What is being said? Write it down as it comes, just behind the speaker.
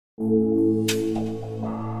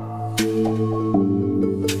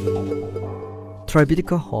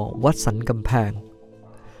Tripitaka Hall วัดสันกำแพง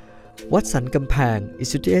วัดสันกำแพง is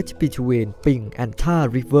situated between Ping and Tha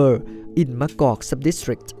River in Makok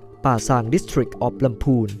Subdistrict, Pasang District of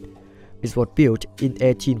Lamphun. It was built in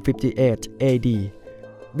 1858 AD.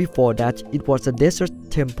 Before that, it was a desert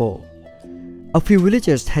temple. A few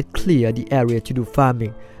villagers had cleared the area to do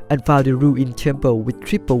farming and found the ruined temple with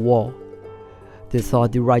triple wall. They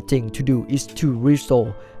thought the right thing to do is to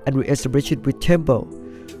restore and re-establish it with temple.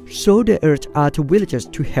 So they urged other villagers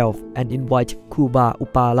to help and invite Kuba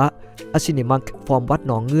Upala, a senior monk from Wat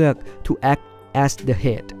Nong Ngeuek, to act as the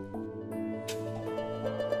head.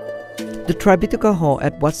 The Tripitaka Hall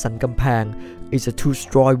at Wat San Kamphaeng is a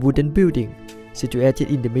two-story wooden building situated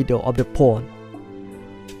in the middle of the pond.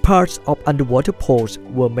 Parts of underwater poles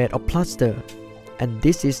were made of plaster, and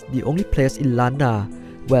this is the only place in Lana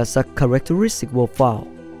where such characteristics were found.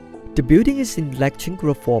 The building is in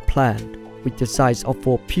rectangular floor plan with the size of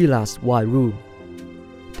 4 pillars wide room.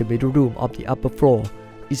 The middle room of the upper floor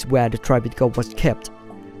is where the Tripitaka was kept,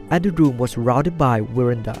 and the room was surrounded by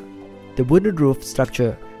veranda. The wooden roof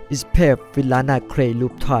structure is paved with Lana clay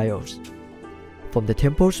loop tiles. From the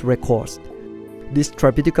temple's records, this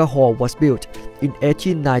Tripitaka Hall was built in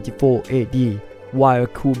 1894 AD, while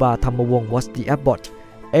Kuba Thamawong was the abbot,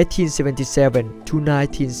 1877 to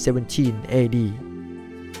 1917 AD.